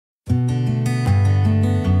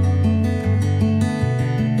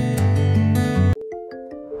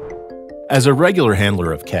As a regular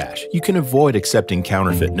handler of cash, you can avoid accepting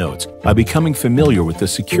counterfeit notes by becoming familiar with the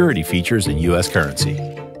security features in U.S. currency.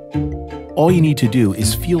 All you need to do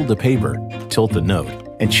is feel the paper, tilt the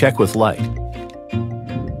note, and check with light.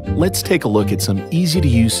 Let's take a look at some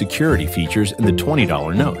easy-to-use security features in the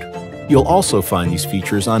 $20 note. You'll also find these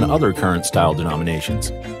features on other current style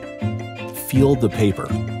denominations. Feel the paper.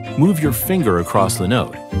 Move your finger across the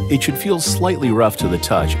note. It should feel slightly rough to the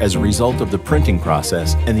touch as a result of the printing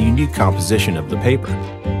process and the unique composition of the paper.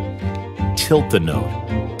 Tilt the note.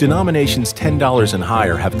 Denominations $10 and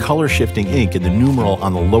higher have color-shifting ink in the numeral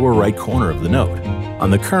on the lower right corner of the note.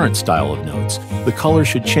 On the current style of notes, the color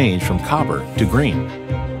should change from copper to green.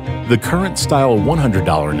 The current style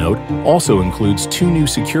 $100 note also includes two new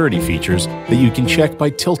security features that you can check by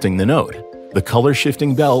tilting the note: the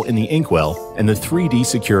color-shifting bell in the inkwell and the 3D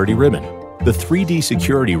security ribbon. The 3D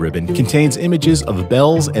security ribbon contains images of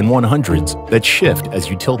bells and 100s that shift as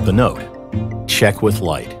you tilt the note. Check with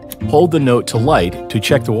light. Hold the note to light to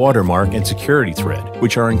check the watermark and security thread,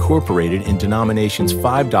 which are incorporated in denominations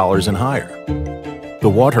 $5 and higher. The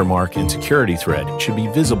watermark and security thread should be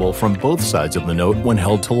visible from both sides of the note when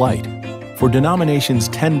held to light. For denominations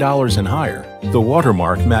 $10 and higher, the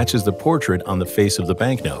watermark matches the portrait on the face of the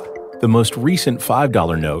banknote. The most recent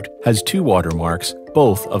 $5 note has two watermarks,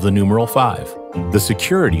 both of the numeral 5. The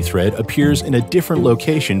security thread appears in a different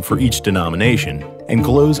location for each denomination and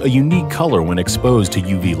glows a unique color when exposed to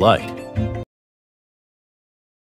UV light.